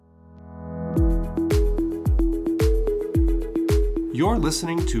You're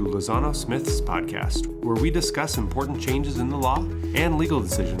listening to Lozano Smith's podcast, where we discuss important changes in the law and legal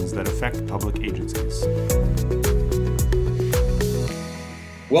decisions that affect public agencies.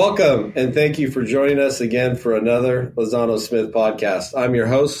 Welcome, and thank you for joining us again for another Lozano Smith podcast. I'm your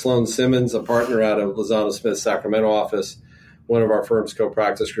host, Sloan Simmons, a partner out of Lozano Smith's Sacramento office, one of our firm's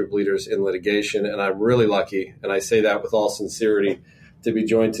co-practice group leaders in litigation, and I'm really lucky, and I say that with all sincerity, to be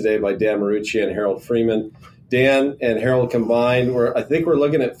joined today by Dan Marucci and Harold Freeman. Dan and Harold combined, I think we're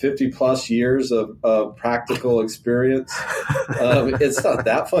looking at 50 plus years of practical experience. It's not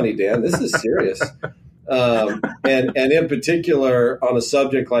that funny, Dan. This is serious. And in particular, on a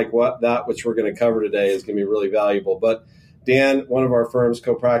subject like which we're going to cover today is going to be really valuable. But Dan, one of our firm's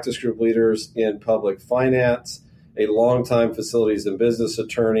co-practice group leaders in public finance, a longtime facilities and business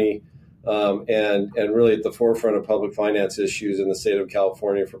attorney, and really at the forefront of public finance issues in the state of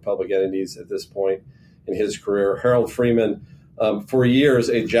California for public entities at this point in his career. Harold Freeman, for years,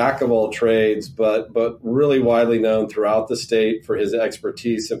 a jack of all trades, but really widely known throughout the state for his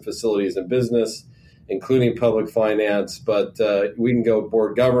expertise in facilities and business, including public finance. But we can go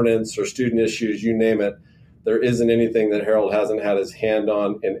board governance or student issues, you name it. There isn't anything that Harold hasn't had his hand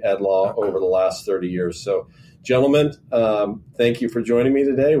on in ed law over the last 30 years. So, gentlemen, thank you for joining me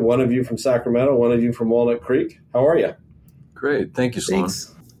today. One of you from Sacramento, one of you from Walnut Creek. How are you? Great. Thank you, Sloan.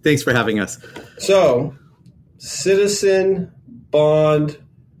 Thanks for having us. So, citizen bond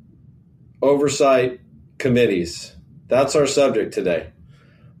oversight committees. That's our subject today.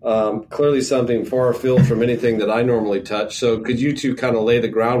 Clearly something far afield from anything that I normally touch. So could you two kind of lay the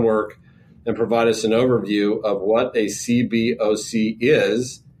groundwork and provide us an overview of what a CBOC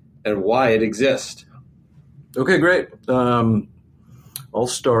is and why it exists? Okay, great. I'll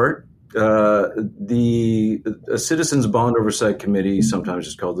start. A Citizens Bond Oversight Committee, sometimes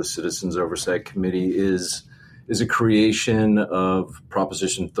just called the Citizens Oversight Committee, is a creation of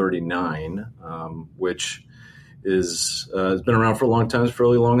Proposition 39, which has been around for a long time. It's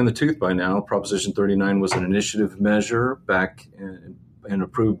fairly long in the tooth by now. Proposition 39 was an initiative measure back and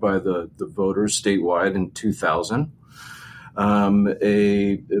approved by the voters statewide in 2000.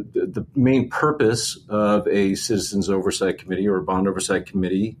 The main purpose of a Citizens Oversight Committee or a Bond Oversight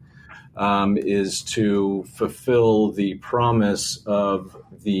Committee is to fulfill the promise of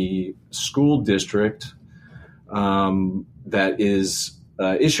the school district that is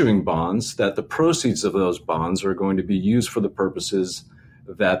issuing bonds, that the proceeds of those bonds are going to be used for the purposes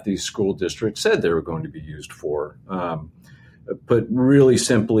that the school district said they were going to be used for. But really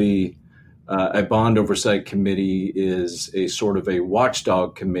simply, a Bond Oversight Committee is a sort of a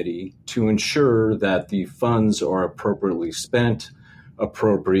watchdog committee to ensure that the funds are appropriately spent,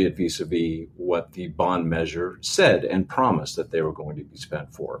 appropriate vis-a-vis what the bond measure said and promised that they were going to be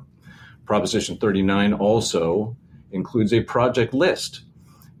spent for. Proposition 39 also includes a project list.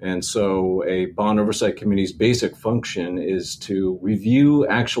 And so a Bond Oversight Committee's basic function is to review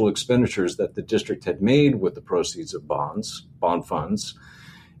actual expenditures that the district had made with the proceeds of bond funds,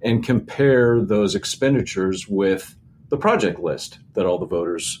 and compare those expenditures with the project list that all the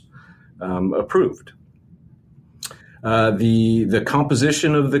voters approved. The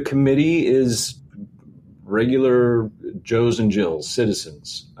composition of the committee is regular Joes and Jills,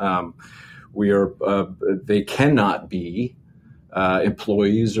 citizens. They cannot be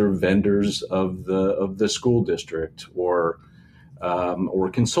employees or vendors of the school district or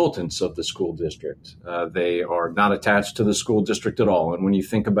consultants of the school district. They are not attached to the school district at all. And when you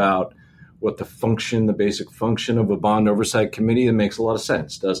think about what the basic function of a Bond Oversight Committee, it makes a lot of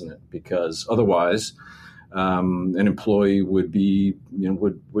sense, doesn't it? Because otherwise, an employee would be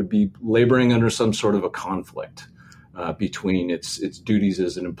laboring under some sort of a conflict between its duties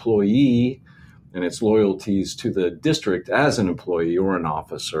as an employee and its loyalties to the district as an employee or an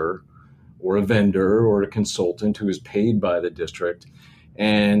officer or a vendor or a consultant who is paid by the district,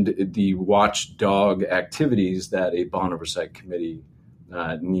 and the watchdog activities that a Bond Oversight Committee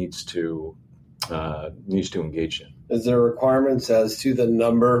needs to engage in. Is there requirements as to the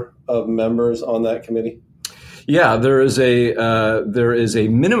number of members on that committee? Yeah, there is a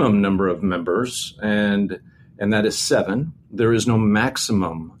minimum number of members, and that is 7. There is no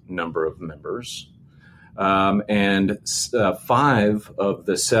maximum number of members. And 5 of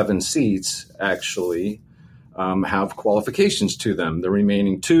the 7 seats actually have qualifications to them. The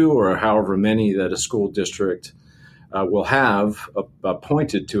remaining 2, or however many that a school district will have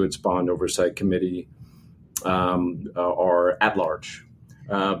appointed to its Bond Oversight Committee, are at large.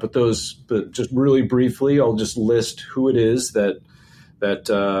 But just really briefly, I'll just list who it is that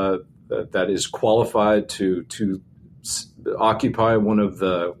is qualified to occupy one of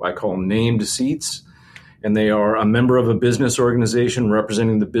the, I call them named seats, and they are a member of a business organization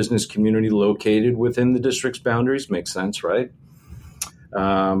representing the business community located within the district's boundaries. Makes sense, right?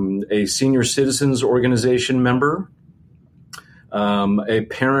 A senior citizens organization member, a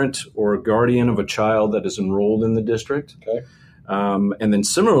parent or guardian of a child that is enrolled in the district. Okay. And then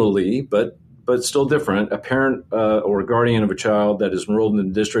similarly, but still different, a parent or guardian of a child that is enrolled in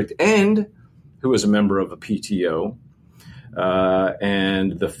the district and who is a member of a PTO.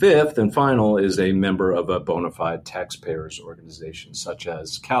 And the fifth and final is a member of a bona fide taxpayers organization, such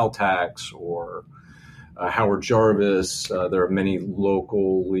as CalTax or Howard Jarvis. There are many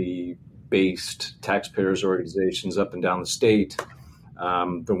locally based taxpayers organizations up and down the state.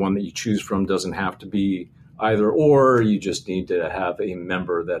 The one that you choose from doesn't have to be either or. You just need to have a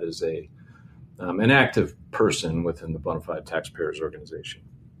member that is an active person within the bona fide taxpayers organization.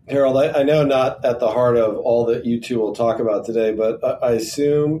 Harold, I know not at the heart of all that you two will talk about today, but I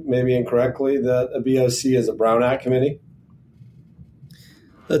assume, maybe incorrectly, that a BOC is a Brown Act committee?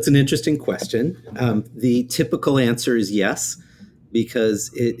 That's an interesting question. The typical answer is yes,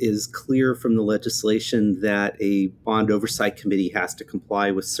 because it is clear from the legislation that a bond oversight committee has to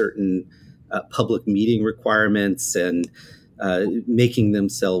comply with certain public meeting requirements and making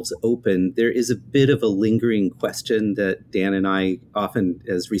themselves open. There is a bit of a lingering question that Dan and I often,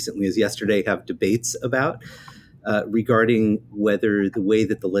 as recently as yesterday, have debates about regarding whether the way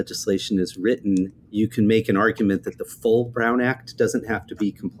that the legislation is written, you can make an argument that the full Brown Act doesn't have to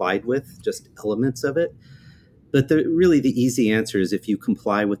be complied with, just elements of it. But really the easy answer is if you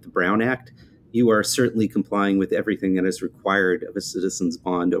comply with the Brown Act, you are certainly complying with everything that is required of a Citizens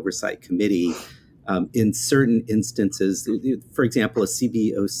Bond Oversight Committee. In certain instances, for example, a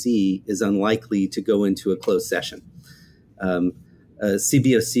CBOC is unlikely to go into a closed session. A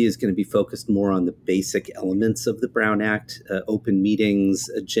CBOC is going to be focused more on the basic elements of the Brown Act, open meetings,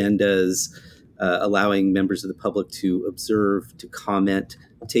 agendas, allowing members of the public to observe, to comment,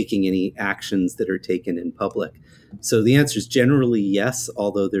 taking any actions that are taken in public. So the answer is generally yes,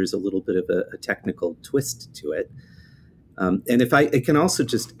 although there's a little bit of a technical twist to it. And if I can also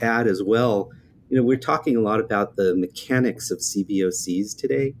just add as well, we're talking a lot about the mechanics of CBOCs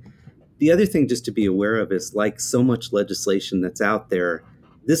today. The other thing just to be aware of is, like so much legislation that's out there,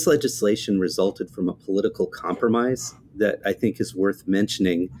 this legislation resulted from a political compromise that I think is worth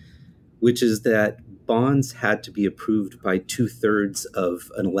mentioning, which is that bonds had to be approved by 2/3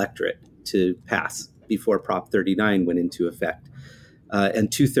 of an electorate to pass before Prop 39 went into effect. And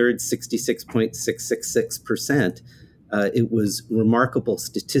 2/3, 66.666%. It was remarkable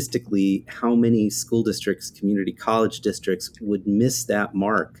statistically how many school districts, community college districts would miss that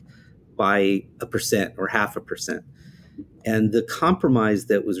mark by 1% or 0.5%. And the compromise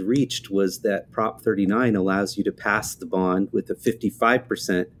that was reached was that Prop 39 allows you to pass the bond with a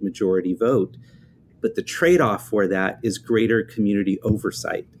 55% majority vote. But the trade-off for that is greater community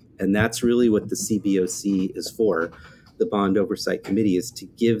oversight. And that's really what the CBOC is for. The Bond Oversight Committee is to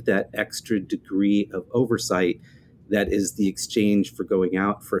give that extra degree of oversight that is the exchange for going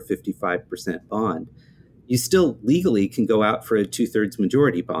out for a 55% bond. You still legally can go out for a 2/3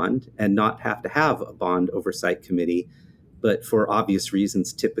 majority bond and not have to have a bond oversight committee. But for obvious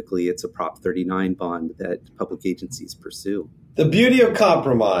reasons, typically it's a Prop 39 bond that public agencies pursue. The beauty of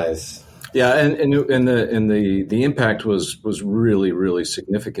compromise. Yeah, and the impact was really, really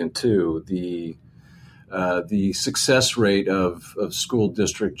significant too. The success rate of school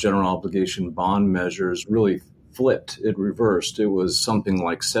district general obligation bond measures really flipped. It reversed. It was something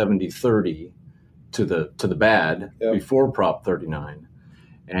like 70-30 to the bad before Prop 39.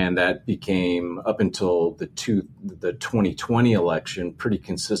 And that became, up until the 2020 election, pretty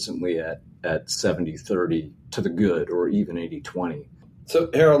consistently at 70-30 to the good, or even 80-20. So,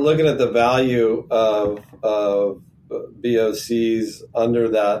 Harold, looking at the value of BOCs under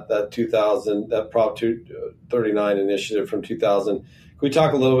that Prop 39 initiative from 2000, can we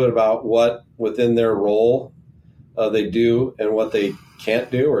talk a little bit about what within their role they do and what they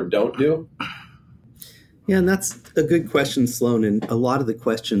can't do or don't do? Yeah, and that's a good question, Sloan. And a lot of the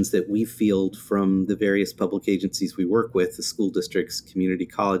questions that we field from the various public agencies we work with, the school districts, community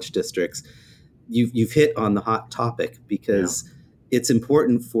college districts, you've hit on the hot topic, because it's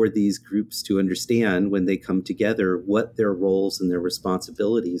important for these groups to understand when they come together what their roles and their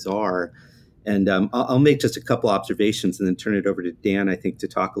responsibilities are. And I'll make just a couple observations and then turn it over to Dan, I think, to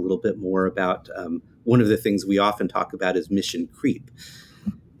talk a little bit more about one of the things we often talk about is mission creep.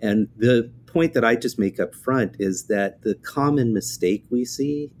 And the point that I just make up front is that the common mistake we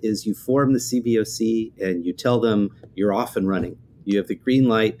see is you form the CBOC and you tell them you're off and running. You have the green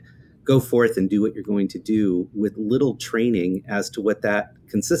light, go forth and do what you're going to do with little training as to what that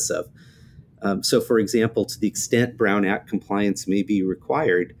consists of. So, for example, to the extent Brown Act compliance may be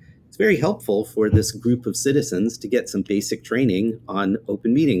required, it's very helpful for this group of citizens to get some basic training on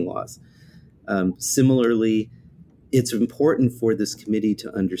open meeting laws. Similarly, it's important for this committee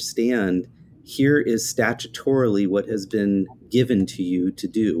to understand here is statutorily what has been given to you to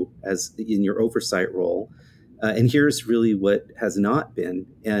do as in your oversight role. And here's really what has not been.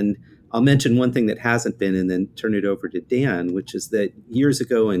 And I'll mention one thing that hasn't been and then turn it over to Dan, which is that years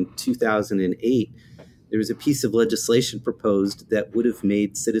ago in 2008, there was a piece of legislation proposed that would have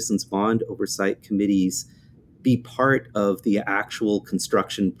made citizens bond oversight committees be part of the actual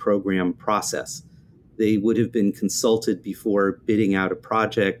construction program process. They would have been consulted before bidding out a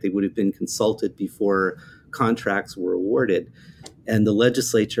project. They would have been consulted before contracts were awarded. And the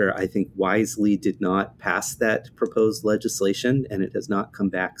legislature, I think, wisely did not pass that proposed legislation, and it has not come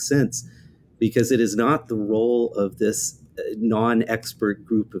back since, because it is not the role of this non-expert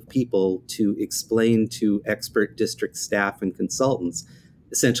group of people to explain to expert district staff and consultants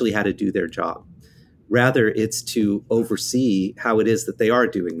essentially how to do their job. Rather, it's to oversee how it is that they are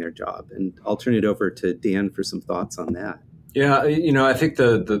doing their job. And I'll turn it over to Dan for some thoughts on that. Yeah, I think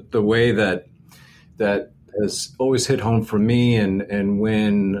the way that has always hit home for me, and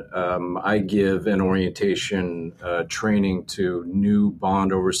when I give an orientation training to new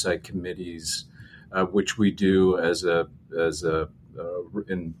bond oversight committees, which we do in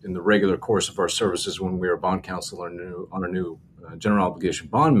the regular course of our services when we are bond counsel on a new general obligation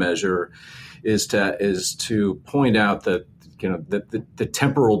bond measure, is to point out that the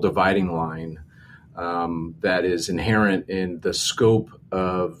temporal dividing line that is inherent in the scope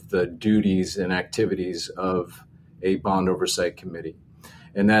of the duties and activities of a bond oversight committee.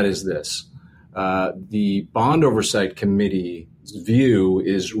 And that is this. The bond oversight committee's view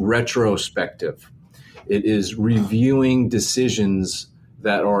is retrospective. It is reviewing decisions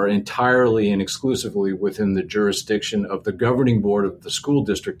that are entirely and exclusively within the jurisdiction of the governing board of the school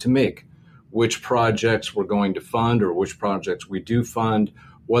district to make. Which projects we're going to fund or which projects we do fund,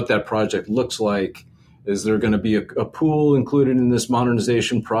 what that project looks like. Is there going to be a pool included in this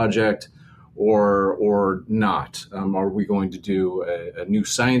modernization project or not? Are we going to do a new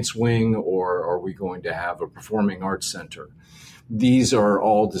science wing, or are we going to have a performing arts center? These are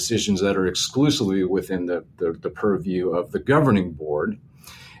all decisions that are exclusively within the purview of the governing board.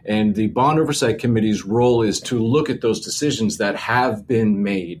 And the Bond Oversight Committee's role is to look at those decisions that have been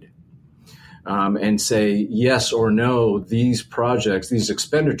made and say yes or no, these projects, these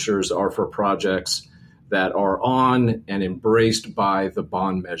expenditures are for projects that are on and embraced by the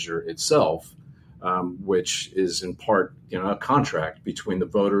bond measure itself, which is in part a contract between the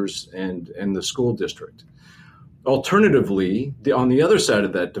voters and the school district. Alternatively, on the other side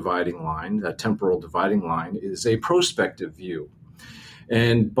of that dividing line, that temporal dividing line, is a prospective view.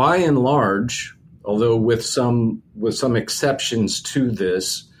 And by and large, although with some exceptions to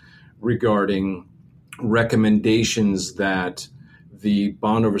this regarding recommendations that the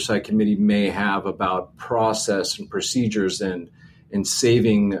Bond Oversight Committee may have about process and procedures and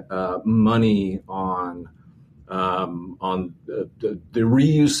saving money on the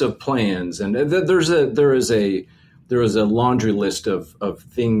reuse of plans, and there is a laundry list of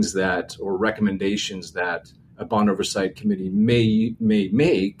things that or recommendations that a Bond Oversight Committee may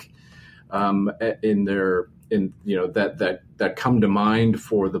make that come to mind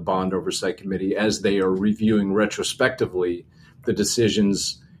for the Bond Oversight Committee as they are reviewing retrospectively the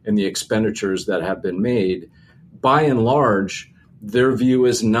decisions and the expenditures that have been made. By and large, their view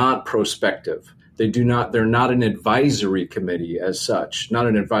is not prospective. They're not an advisory committee as such, not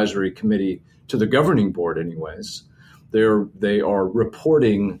an advisory committee to the governing board anyways. They are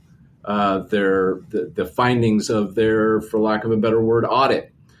reporting the findings of their, for lack of a better word,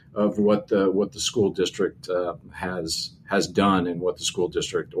 audit of what the school district has done and what the school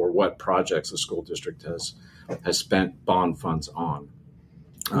district or what projects the school district has spent bond funds on.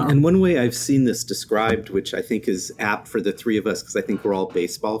 And one way I've seen this described, which I think is apt for the three of us, because I think we're all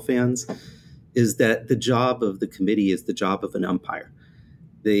baseball fans, is that the job of the committee is the job of an umpire.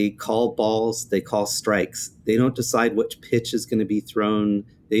 They call balls, they call strikes. They don't decide which pitch is going to be thrown.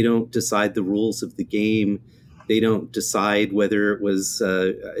 They don't decide the rules of the game. They don't decide whether it was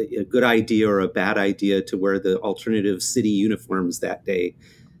a good idea or a bad idea to wear the alternative city uniforms that day.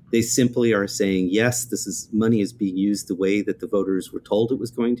 They simply are saying, yes, money is being used the way that the voters were told it was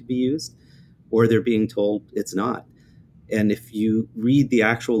going to be used, or they're being told it's not. And if you read the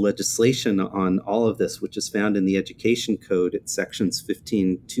actual legislation on all of this, which is found in the Education Code at sections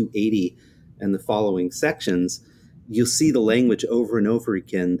 15-280 and the following sections, you'll see the language over and over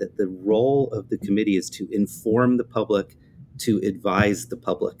again that the role of the committee is to inform the public, to advise the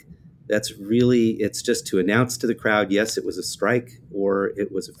public. It's just to announce to the crowd, yes, it was a strike, or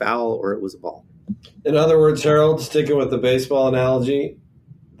it was a foul, or it was a ball. In other words, Harold, sticking with the baseball analogy,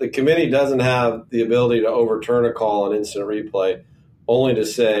 the committee doesn't have the ability to overturn a call on instant replay, only to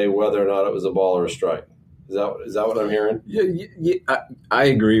say whether or not it was a ball or a strike. Is that what I'm hearing? Yeah, I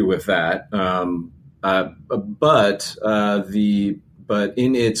agree with that. But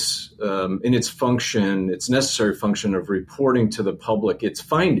in its function, its necessary function of reporting to the public its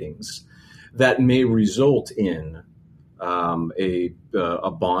findings that may result in a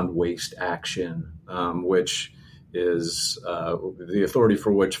bond waste action, which is the authority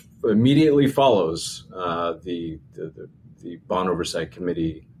for which immediately follows the Bond Oversight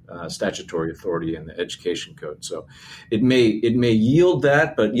Committee statutory authority in the Education Code. So it may yield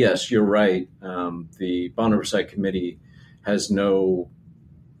that, but yes, you're right. The Bond Oversight Committee has no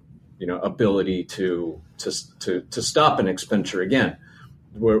ability to stop an expenditure. Again,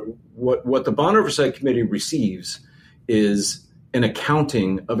 what the Bond Oversight Committee receives is an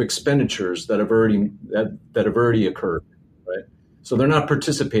accounting of expenditures that have already occurred, right? So they're not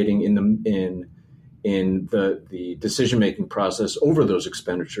participating in the decision-making process over those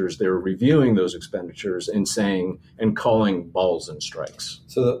expenditures. They're reviewing those expenditures and calling balls and strikes.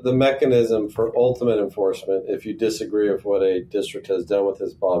 So the mechanism for ultimate enforcement, if you disagree with what a district has done with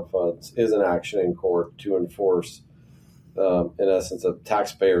its bond funds, is an action in court to enforce, in essence, a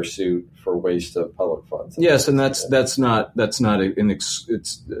taxpayer suit for waste of public funds. Yes, and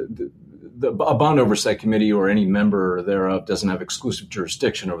a Bond Oversight Committee or any member thereof doesn't have exclusive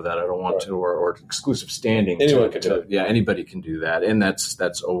jurisdiction over that. I don't want to, or exclusive standing. Anyone can do it. Yeah, anybody can do that, and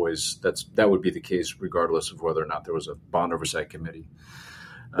that would be the case regardless of whether or not there was a Bond Oversight Committee.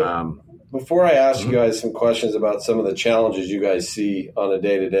 Before I ask you guys some questions about some of the challenges you guys see on a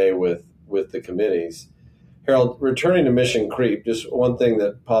day-to-day with the committees, Harold, returning to mission creep, just one thing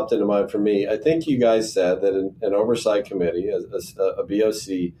that popped into mind for me. I think you guys said that an oversight committee, a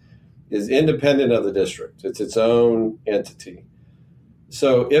BOC, is independent of the district. It's its own entity.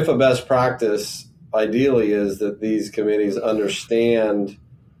 So if a best practice ideally is that these committees understand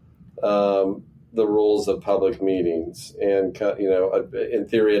the rules of public meetings and, in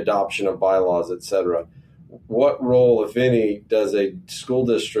theory, adoption of bylaws, et cetera, what role, if any, does a school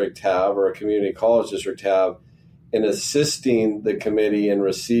district have or a community college district have in assisting the committee in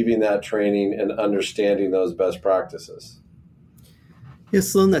receiving that training and understanding those best practices? Yes,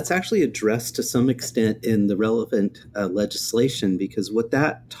 Sloan, that's actually addressed to some extent in the relevant legislation, because what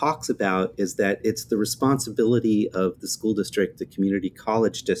that talks about is that it's the responsibility of the school district, the community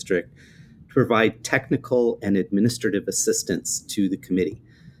college district, to provide technical and administrative assistance to the committee.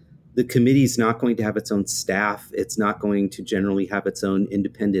 The committee is not going to have its own staff. It's not going to generally have its own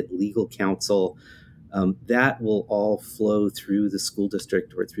independent legal counsel. That will all flow through the school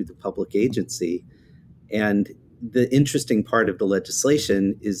district or through the public agency. And the interesting part of the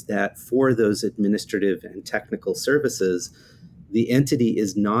legislation is that for those administrative and technical services, the entity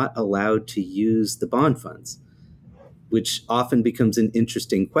is not allowed to use the bond funds, which often becomes an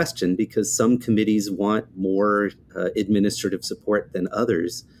interesting question because some committees want more administrative support than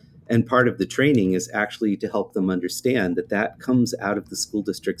others. And part of the training is actually to help them understand that that comes out of the school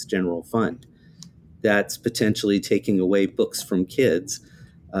district's general fund. That's potentially taking away books from kids,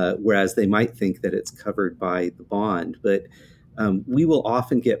 whereas they might think that it's covered by the bond. But we will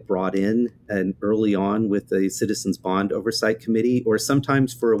often get brought in and early on with a Citizens Bond Oversight Committee, or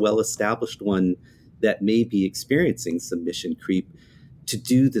sometimes for a well-established one that may be experiencing some mission creep, to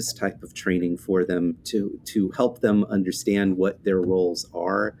do this type of training for them, to help them understand what their roles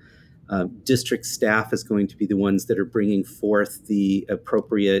are. District staff is going to be the ones that are bringing forth the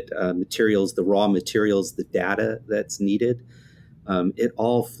appropriate materials, the raw materials, the data that's needed. It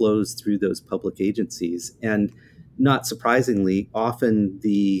all flows through those public agencies. And not surprisingly, often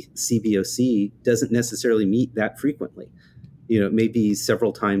the CBOC doesn't necessarily meet that frequently. It may be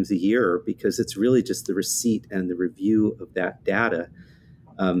several times a year because it's really just the receipt and the review of that data.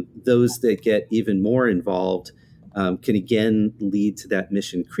 Those that get even more involved can again lead to that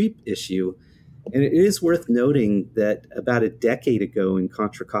mission creep issue. And it is worth noting that about a decade ago in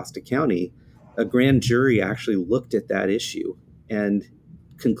Contra Costa County, a grand jury actually looked at that issue and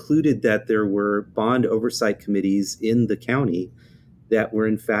concluded that there were bond oversight committees in the county that were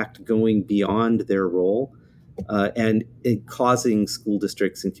in fact going beyond their role and causing school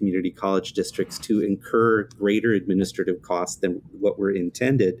districts and community college districts to incur greater administrative costs than what were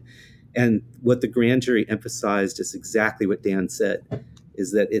intended. And what the grand jury emphasized is exactly what Dan said.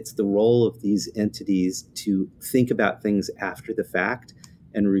 is that it's the role of these entities to think about things after the fact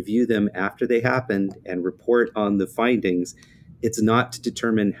and review them after they happened and report on the findings. It's not to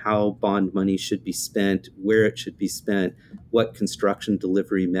determine how bond money should be spent, where it should be spent, what construction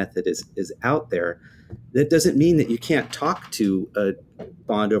delivery method is out there. That doesn't mean that you can't talk to a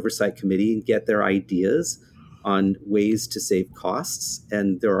bond oversight committee and get their ideas on ways to save costs.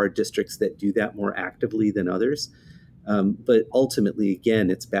 And there are districts that do that more actively than others. But ultimately, again,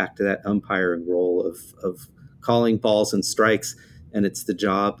 it's back to that umpiring role of calling balls and strikes. And it's the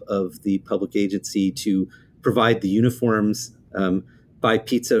job of the public agency to provide the uniforms, buy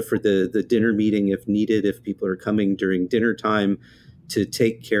pizza for the dinner meeting if needed, if people are coming during dinner time, to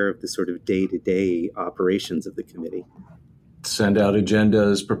take care of the sort of day-to-day operations of the committee. Send out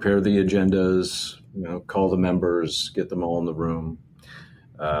agendas, prepare the agendas, call the members, get them all in the room.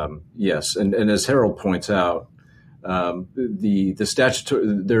 Yes, and as Harold points out, the statutory,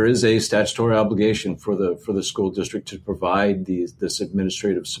 there is a statutory obligation for the school district to provide this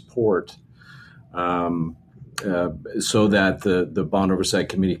administrative support, so that the bond oversight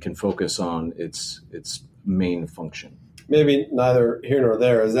committee can focus on its main function. Maybe neither here nor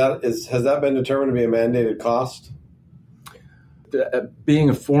there. Has that been determined to be a mandated cost? Being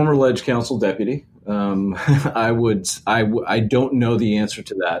a former Ledge Council deputy, I don't know the answer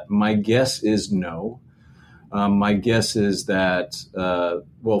to that. My guess is no. My guess is that,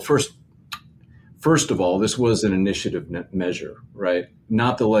 first of all, this was an initiative measure, right?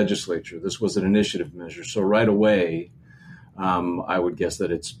 Not the legislature. This was an initiative measure. So right away, I would guess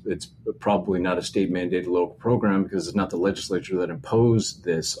that it's probably not a state mandated local program because it's not the legislature that imposed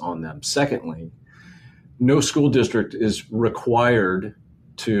this on them. Secondly, no school district is required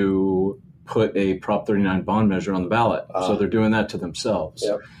to put a Prop 39 bond measure on the ballot. So they're doing that to themselves.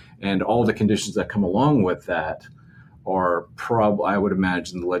 Yep. And all the conditions that come along with that are I would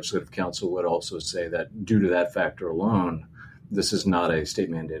imagine the Legislative Council would also say that due to that factor alone, this is not a state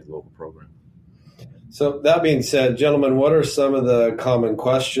mandated local program. So that being said, gentlemen, what are some of the common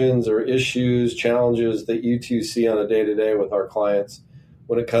questions or issues, challenges that you two see on a day-to-day with our clients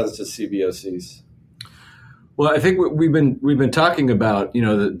when it comes to CBOCs? Well, I think we've been talking about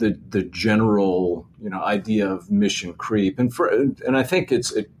the general idea of mission creep, and I think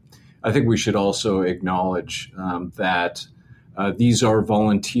I think we should also acknowledge that these are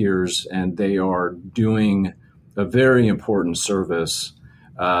volunteers and they are doing a very important service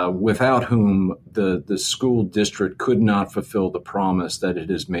without whom the school district could not fulfill the promise that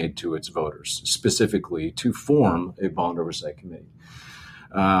it has made to its voters, specifically to form a bond oversight committee.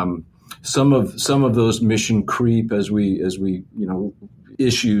 Some of those mission creep as we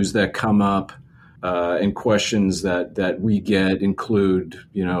issues that come up and questions that we get include,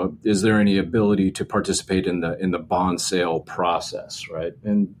 is there any ability to participate in the bond sale process, right?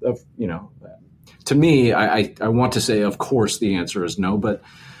 And to me, I want to say, of course, the answer is no, but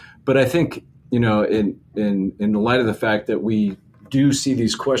I think in the light of the fact that we do see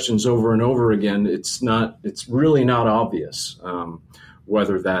these questions over and over again, it's really not obvious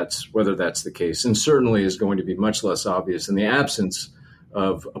whether that's the case, and certainly is going to be much less obvious in the absence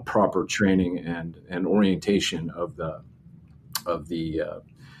of a proper training and orientation of the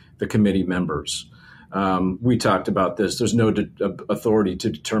committee members. We talked about this. There's no authority to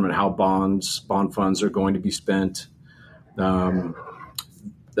determine how bond funds are going to be spent. We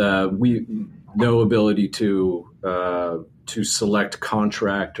no ability to select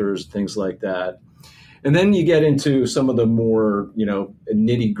contractors, things like that. And then you get into some of the more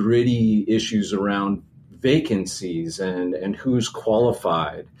nitty gritty issues around vacancies and who's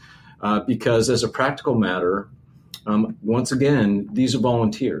qualified, because as a practical matter, once again, these are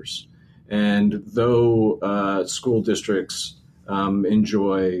volunteers. And though school districts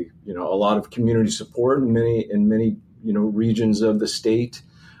enjoy a lot of community support in many regions of the state,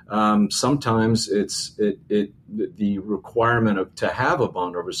 sometimes the requirement to have a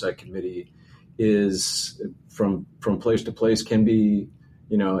bond oversight committee is from place to place can be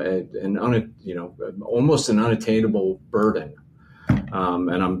almost an unattainable burden.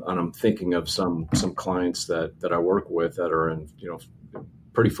 And I'm thinking of some clients that I work with that are in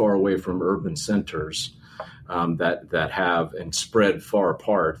pretty far away from urban centers, that have and spread far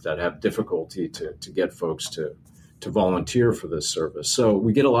apart, that have difficulty to get folks to volunteer for this service. So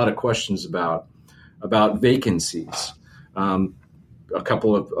we get a lot of questions about vacancies. A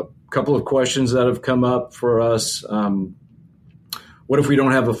couple of questions that have come up for us. What if we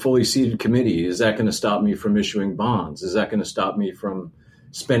don't have a fully seated committee? Is that going to stop me from issuing bonds? Is that going to stop me from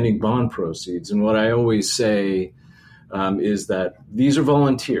spending bond proceeds? And what I always say is that these are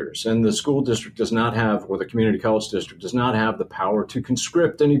volunteers, and the school district does not have, or the community college district does not have the power to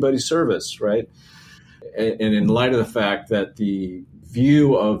conscript anybody's service, right? And in light of the fact that the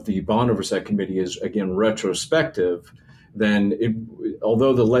view of the Bond Oversight Committee is, again, retrospective, then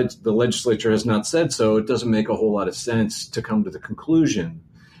although the legislature has not said so, it doesn't make a whole lot of sense to come to the conclusion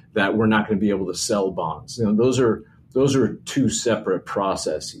that we're not going to be able to sell bonds. Those are two separate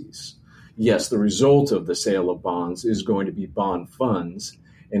processes. Yes, the result of the sale of bonds is going to be bond funds,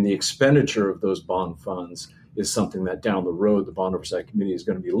 and the expenditure of those bond funds is something that down the road the Bond Oversight Committee is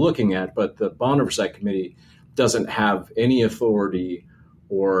going to be looking at. But the Bond Oversight Committee doesn't have any authority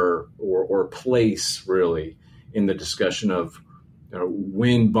or place really in the discussion of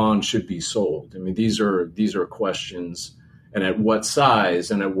when bonds should be sold. I mean, these are questions, and at what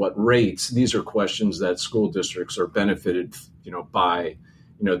size and at what rates. These are questions that school districts are benefited, by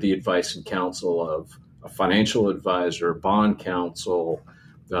the advice and counsel of a financial advisor, bond counsel,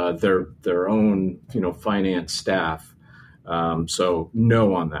 their own finance staff. So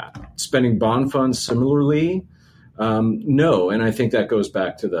no on that. Spending bond funds similarly, no. And I think that goes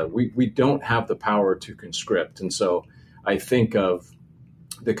back to we don't have the power to conscript. And so I think of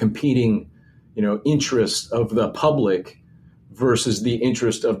the competing interests of the public versus the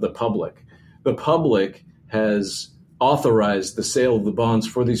interest of the public. The public has authorized the sale of the bonds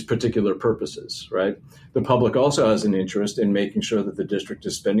for these particular purposes, right? The public also has an interest in making sure that the district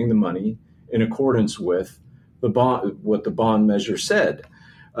is spending the money in accordance with what the bond measure said.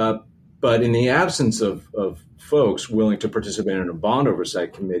 But in the absence of folks willing to participate in a bond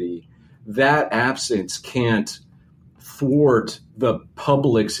oversight committee, that absence can't thwart the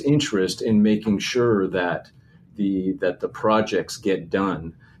public's interest in making sure that the projects get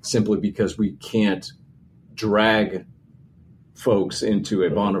done, simply because we can't drag folks into a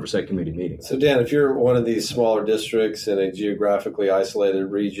bond oversight committee meeting. So Dan, if you're one of these smaller districts in a geographically isolated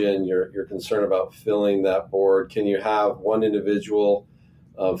region, you're concerned about filling that board, can you have one individual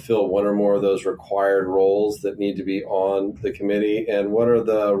fill one or more of those required roles that need to be on the committee? And what are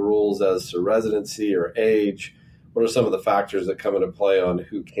the rules as to residency or age? What are some of the factors that come into play on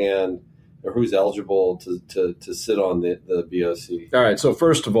who can or who's eligible to sit on the BOC? All right. So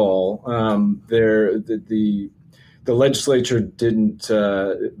first of all, the legislature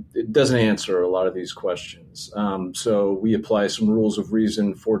it doesn't answer a lot of these questions. So we apply some rules of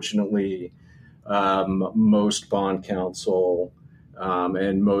reason. Fortunately, most bond counsel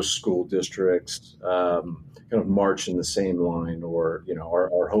and most school districts kind of march in the same line, or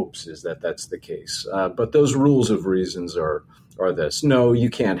our hopes is that that's the case. But those rules of reasons are this: no, you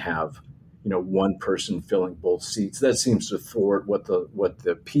can't have one person filling both seats. That seems to thwart what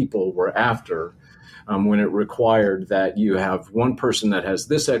the people were after. When it required that you have one person that has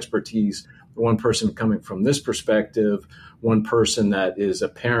this expertise, one person coming from this perspective, one person that is a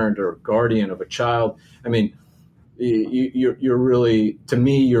parent or guardian of a child. I mean, you're really, to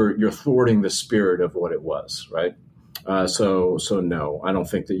me, you're thwarting the spirit of what it was, right? So no, I don't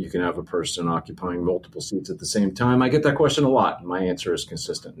think that you can have a person occupying multiple seats at the same time. I get that question a lot, and my answer is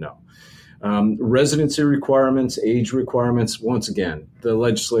consistent: no. Residency requirements, age requirements. Once again, the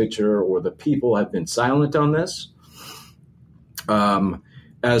legislature or the people have been silent on this.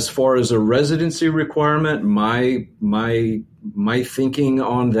 As far as a residency requirement, my thinking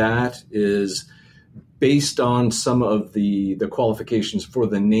on that is based on some of the qualifications for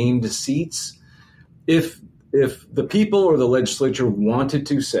the named seats. If the people or the legislature wanted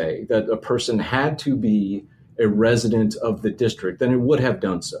to say that a person had to be a resident of the district, then it would have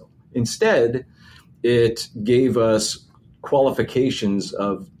done so. Instead, it gave us qualifications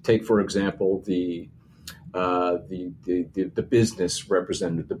of, take for example, the business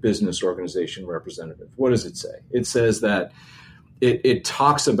representative, the business organization representative. What does it say? It says that it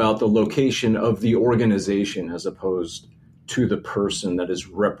talks about the location of the organization as opposed to the person that is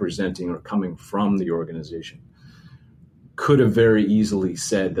representing or coming from the organization. Could have very easily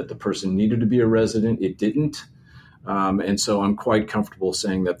said that the person needed to be a resident. It didn't. And so I'm quite comfortable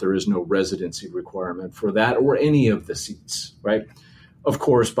saying that there is no residency requirement for that or any of the seats, right? Of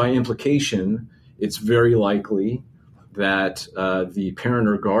course, by implication, it's very likely that the parent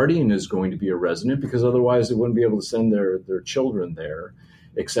or guardian is going to be a resident, because otherwise they wouldn't be able to send their children there,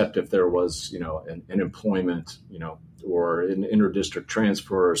 except if there was, an employment, or an interdistrict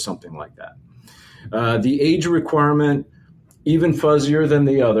transfer or something like that. The age requirement, even fuzzier than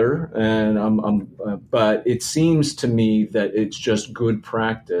the other, but it seems to me that it's just good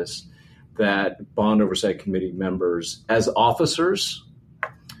practice that Bond Oversight Committee members, as officers,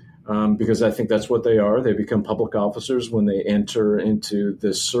 because I think that's what they are, they become public officers when they enter into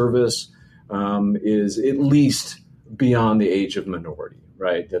this service, is at least beyond the age of minority,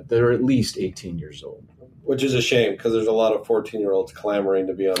 right? That they're at least 18 years old. Which is a shame because there's a lot of 14-year-olds clamoring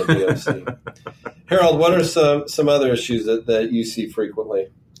to be on the BOC. Harold, what are some other issues that you see frequently?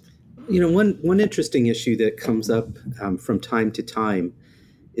 One interesting issue that comes up from time to time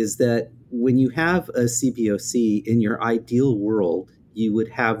is that when you have a CBOC, in your ideal world, you would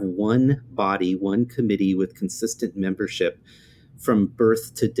have one body, one committee with consistent membership from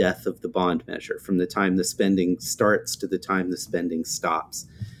birth to death of the bond measure, from the time the spending starts to the time the spending stops.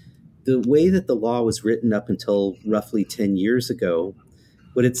 The way that the law was written up until roughly 10 years ago,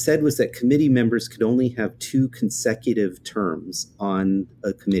 what it said was that committee members could only have 2 consecutive terms on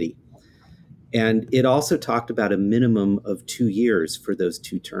a committee. And it also talked about a minimum of 2 years for those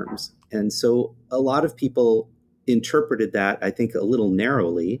 2 terms. And so a lot of people interpreted that, I think, a little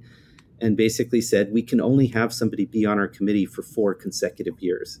narrowly, and basically said we can only have somebody be on our committee for 4 consecutive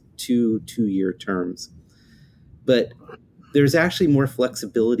years, 2 2-year terms. But there's actually more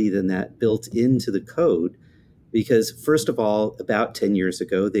flexibility than that built into the code because, first of all, about 10 years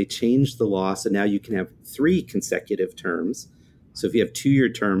ago, they changed the law, so now you can have 3 consecutive terms. So if you have 2-year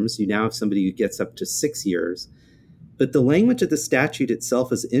terms, you now have somebody who gets up to 6 years. But the language of the statute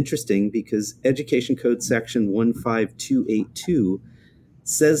itself is interesting because Education Code Section 15282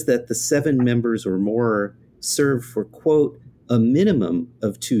 says that the 7 members or more serve for, quote, a minimum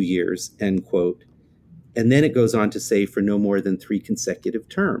of 2 years, end quote. And then it goes on to say for no more than 3 consecutive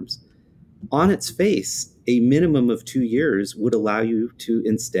terms. On its face, a minimum of 2 years would allow you to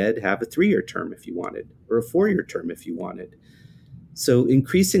instead have a 3-year term if you wanted, or a 4-year term if you wanted. So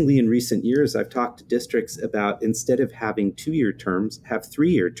increasingly in recent years, I've talked to districts about instead of having 2-year terms, have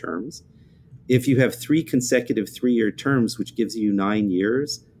 3-year terms. If you have 3 consecutive 3-year terms, which gives you 9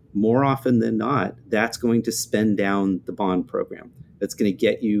 years, more often than not, that's going to spend down the bond program. That's going to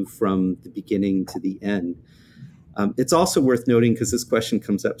get you from the beginning to the end. It's also worth noting, because this question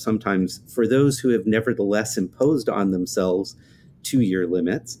comes up sometimes, for those who have nevertheless imposed on themselves 2-year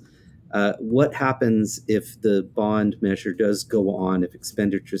limits, what happens if the bond measure does go on, if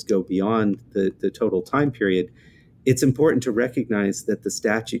expenditures go beyond the total time period? It's important to recognize that the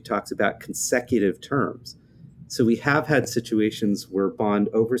statute talks about consecutive terms. So we have had situations where bond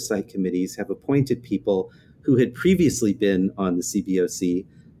oversight committees have appointed people who had previously been on the CBOC,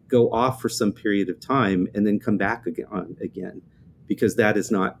 go off for some period of time, and then come back again, because that is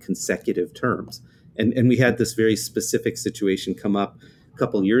not consecutive terms. And we had this very specific situation come up a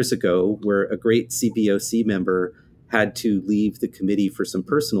couple years ago where a great CBOC member had to leave the committee for some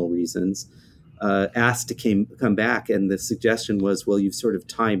personal reasons, asked to come back, and the suggestion was, well, you've sort of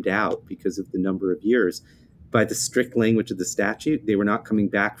timed out because of the number of years. By the strict language of the statute, they were not coming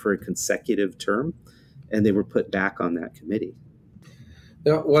back for a consecutive term, and they were put back on that committee.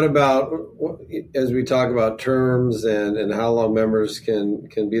 Now, what about, as we talk about terms and how long members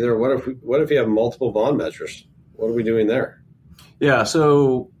can be there, what if you have multiple bond measures? What are we doing there? Yeah,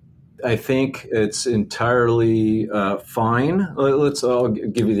 so I think it's entirely fine. I'll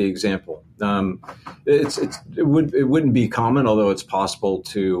give you the example. It wouldn't be common, although it's possible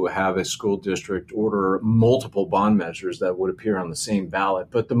to have a school district order multiple bond measures that would appear on the same ballot.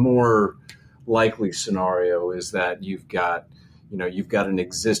 But the more likely scenario is that you've got an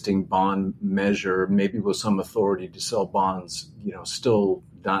existing bond measure, maybe with some authority to sell bonds, still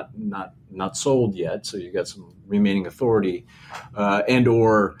not sold yet. So you've got some remaining authority, and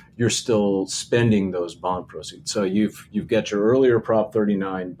or you're still spending those bond proceeds. So you've got your earlier Prop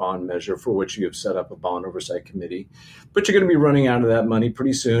 39 bond measure for which you have set up a bond oversight committee, but you're going to be running out of that money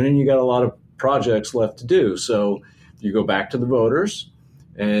pretty soon, and you got a lot of projects left to do. So you go back to the voters,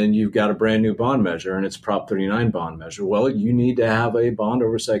 and you've got a brand new bond measure, and it's Prop 39 bond measure. Well, you need to have a bond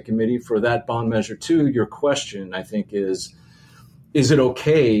oversight committee for that bond measure too. Your question, I think, is it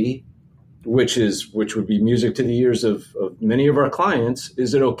okay, which would be music to the ears of many of our clients,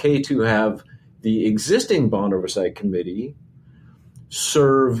 is it okay to have the existing bond oversight committee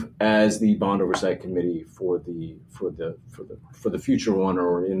serve as the bond oversight committee for the future one,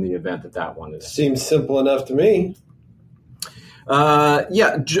 or in the event that one is? Seems simple enough to me.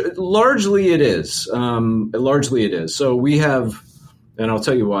 Largely it is. Largely it is. So we have, and I'll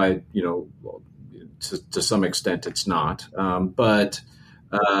tell you why, to some extent it's not. But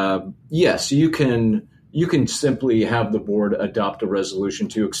yes, you can simply have the board adopt a resolution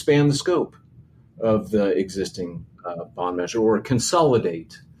to expand the scope of the existing bond measure, or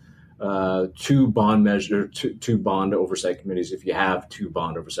consolidate two bond oversight committees. If you have 2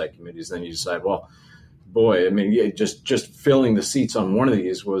 bond oversight committees, then you decide, well, boy, I mean, just filling the seats on one of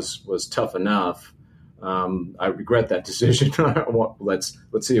these was tough enough. I regret that decision. Let's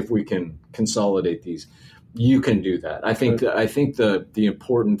see if we can consolidate these. you can do that. I think the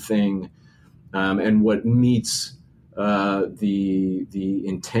important thing, and what meets the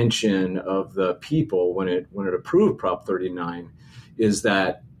intention of the people when it approved Prop 39 is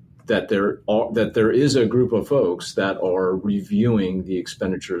that there is a group of folks that are reviewing the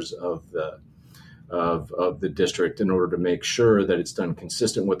expenditures of the district in order to make sure that it's done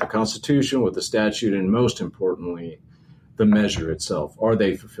consistent with the Constitution, with the statute, and most importantly, the measure itself. Are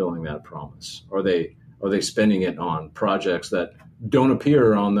they fulfilling that promise? Are they spending it on projects that don't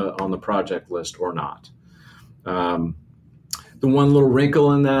appear on the project list or not? The one little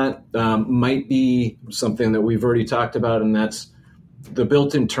wrinkle in that might be something that we've already talked about, and that's the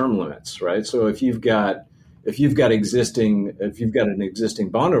built-in term limits, right? So if you've got an existing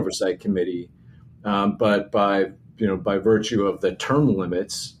bond oversight committee, but by virtue of the term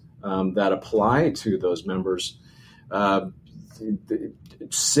limits that apply to those members,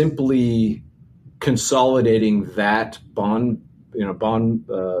 simply consolidating that bond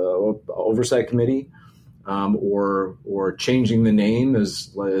oversight committee, or changing the name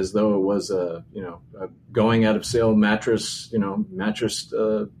as though it was a going out of sale mattress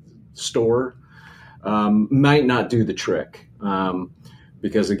store, might not do the trick.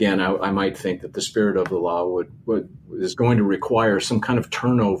 Because again, I might think that the spirit of the law is going to require some kind of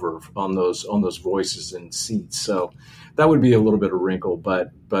turnover on those voices and seats. So that would be a little bit of wrinkle,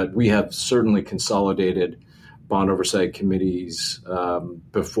 but we have certainly consolidated bond oversight committees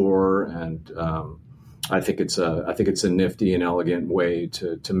before, and I think it's a nifty and elegant way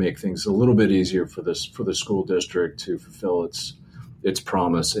to make things a little bit easier for the school district to fulfill its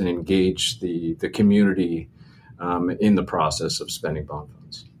promise and engage the community in the process of spending bond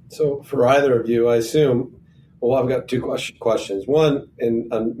funds. So for either of you, I assume, I've got two questions. One,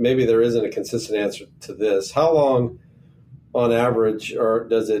 and maybe there isn't a consistent answer to this. How long, on average,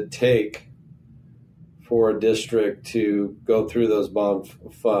 does it take for a district to go through those bond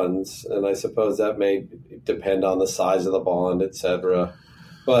funds? And I suppose that may depend on the size of the bond, et cetera.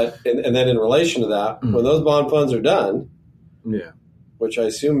 But, and then in relation to that, when those bond funds are done, which I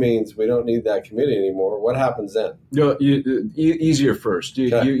assume means we don't need that committee anymore, what happens then? Easier first.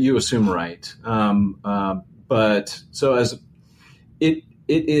 You assume right. But so as it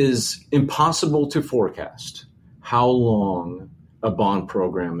is impossible to forecast how long a bond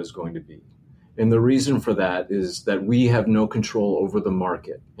program is going to be. And the reason for that is that we have no control over the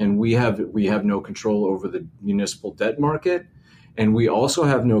market, and we have no control over the municipal debt market, and we also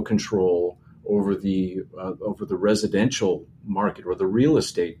have no control over the residential market or the real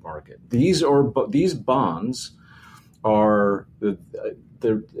estate market. These bonds are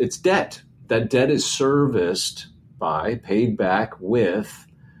it's debt. That debt is serviced by, paid back with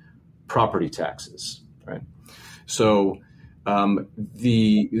property taxes, right? So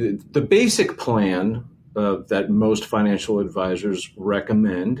the basic plan that most financial advisors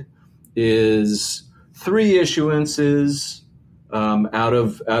recommend is 3 issuances out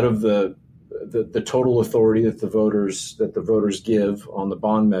of the total authority that the voters give on the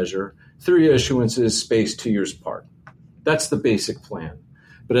bond measure. 3 issuances spaced 2 years apart. That's the basic plan.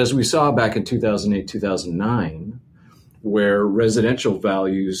 But as we saw back in 2008, 2009, where residential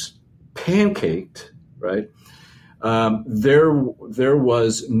values pancaked, right? There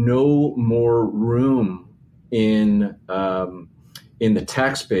was no more room in the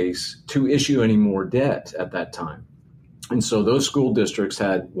tax base to issue any more debt at that time. And so those school districts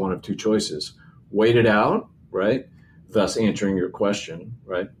had one of 2 choices: wait it out, right? Thus answering your question,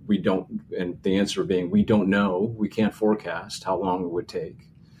 right? And the answer being, we don't know, we can't forecast how long it would take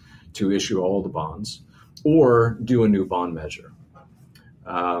to issue all the bonds, or do a new bond measure.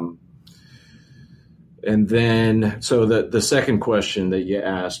 And then, so the second question that you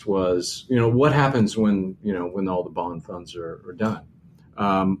asked was, what happens when all the bond funds are done?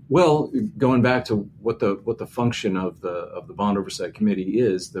 Well, going back to what the function of the Bond Oversight Committee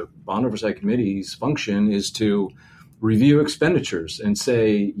is, the Bond Oversight Committee's function is to review expenditures and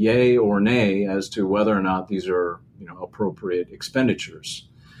say yay or nay as to whether or not these are appropriate expenditures.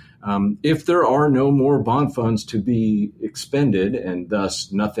 If there are no more bond funds to be expended and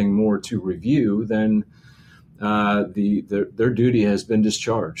thus nothing more to review, then their duty has been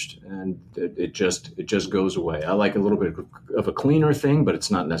discharged, and it just goes away. I like a little bit of a cleaner thing, but it's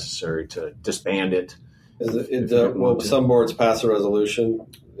not necessary to disband it. Will some boards pass a resolution,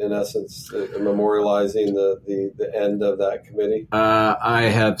 in essence, memorializing the end of that committee? I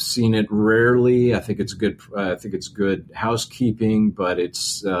have seen it rarely. I think it's good. I think it's good housekeeping, but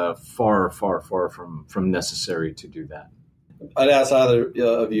it's far from necessary to do that. I'd ask either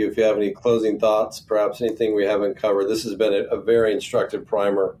of you if you have any closing thoughts, perhaps anything we haven't covered. This has been a very instructive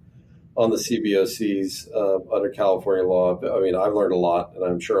primer on the CBOCs under California law. I mean, I've learned a lot, and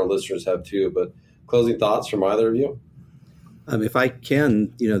I'm sure our listeners have too. But closing thoughts from either of you? If I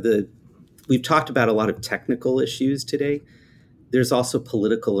can, we've talked about a lot of technical issues today. There's also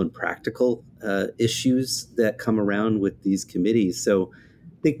political and practical issues that come around with these committees. So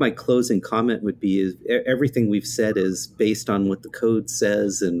I think my closing comment would be is everything we've said is based on what the code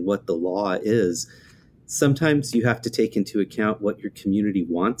says and what the law is. Sometimes you have to take into account what your community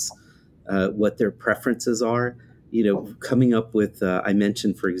wants, what their preferences are. Coming up with, I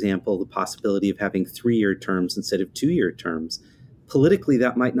mentioned, for example, the possibility of having 3-year terms instead of 2-year terms. Politically,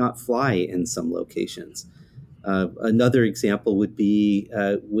 that might not fly in some locations. Another example would be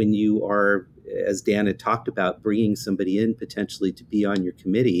when you are, as Dan had talked about, bringing somebody in potentially to be on your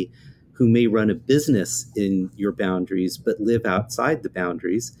committee who may run a business in your boundaries but live outside the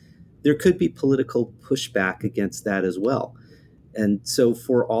boundaries. There could be political pushback against that as well. And so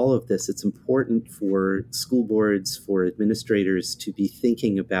for all of this, it's important for school boards, for administrators to be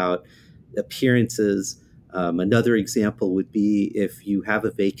thinking about appearances. Another example would be if you have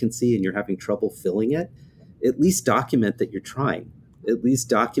a vacancy and you're having trouble filling it, at least document that you're trying. At least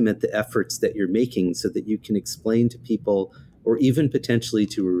document the efforts that you're making so that you can explain to people, or even potentially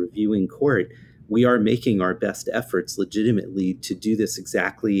to a reviewing court, we are making our best efforts legitimately to do this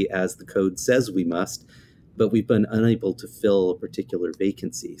exactly as the code says we must, but we've been unable to fill a particular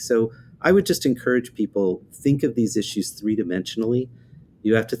vacancy. So I would just encourage people, think of these issues 3-dimensionally.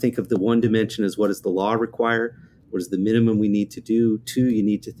 You have to think of the one dimension as what does the law require? What is the minimum we need to do? 2, you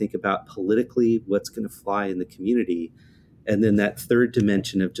need to think about politically what's going to fly in the community. And then that third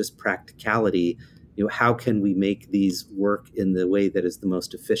dimension of just practicality, how can we make these work in the way that is the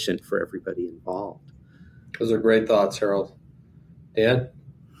most efficient for everybody involved? Those are great thoughts, Harold. Dan?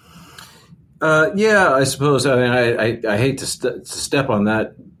 Yeah, I suppose. I mean, I hate to step on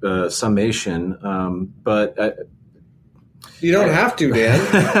that summation, but you don't have to, Dan.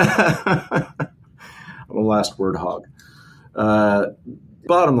 I'm a last word hog.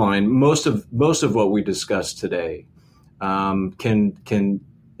 Bottom line, most of what we discussed today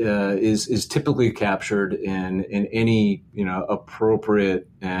is typically captured in any appropriate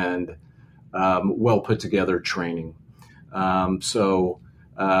and well put together training. And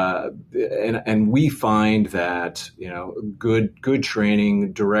we find that good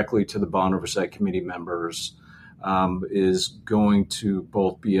training directly to the Bond Oversight Committee members is going to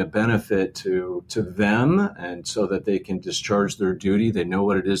both be a benefit to them, and so that they can discharge their duty. They know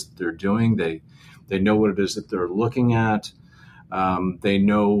what it is that they're doing. They know what it is that they're looking at. They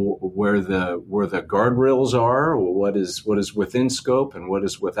know where the guardrails are, or what is within scope and what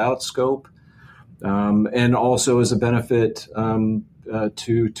is without scope, and also as a benefit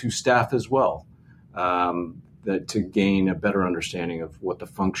to staff as well, that to gain a better understanding of what the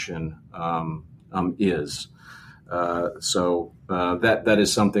function is. So that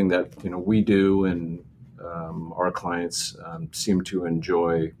is something that we do, and our clients seem to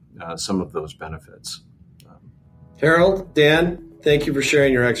enjoy some of those benefits. Harold, Dan, thank you for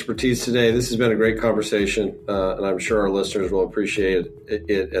sharing your expertise today. This has been a great conversation, and I'm sure our listeners will appreciate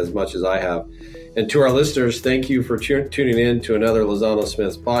it as much as I have. And to our listeners, thank you for tuning in to another Lozano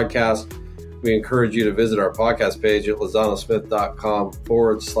Smith podcast. We encourage you to visit our podcast page at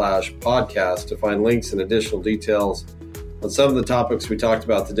lozanosmith.com/podcast to find links and additional details on some of the topics we talked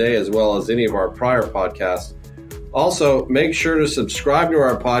about today, as well as any of our prior podcasts. Also, make sure to subscribe to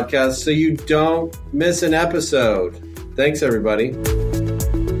our podcast so you don't miss an episode. Thanks, everybody.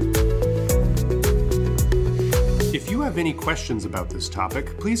 If you have any questions about this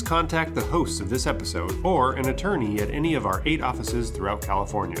topic, please contact the hosts of this episode or an attorney at any of our 8 offices throughout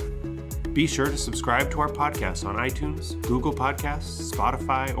California. Be sure to subscribe to our podcast on iTunes, Google Podcasts,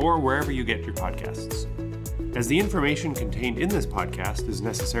 Spotify, or wherever you get your podcasts. As the information contained in this podcast is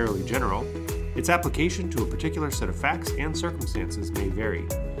necessarily general, its application to a particular set of facts and circumstances may vary.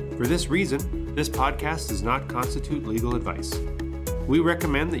 For this reason, this podcast does not constitute legal advice. We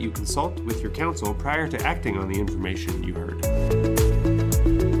recommend that you consult with your counsel prior to acting on the information you heard.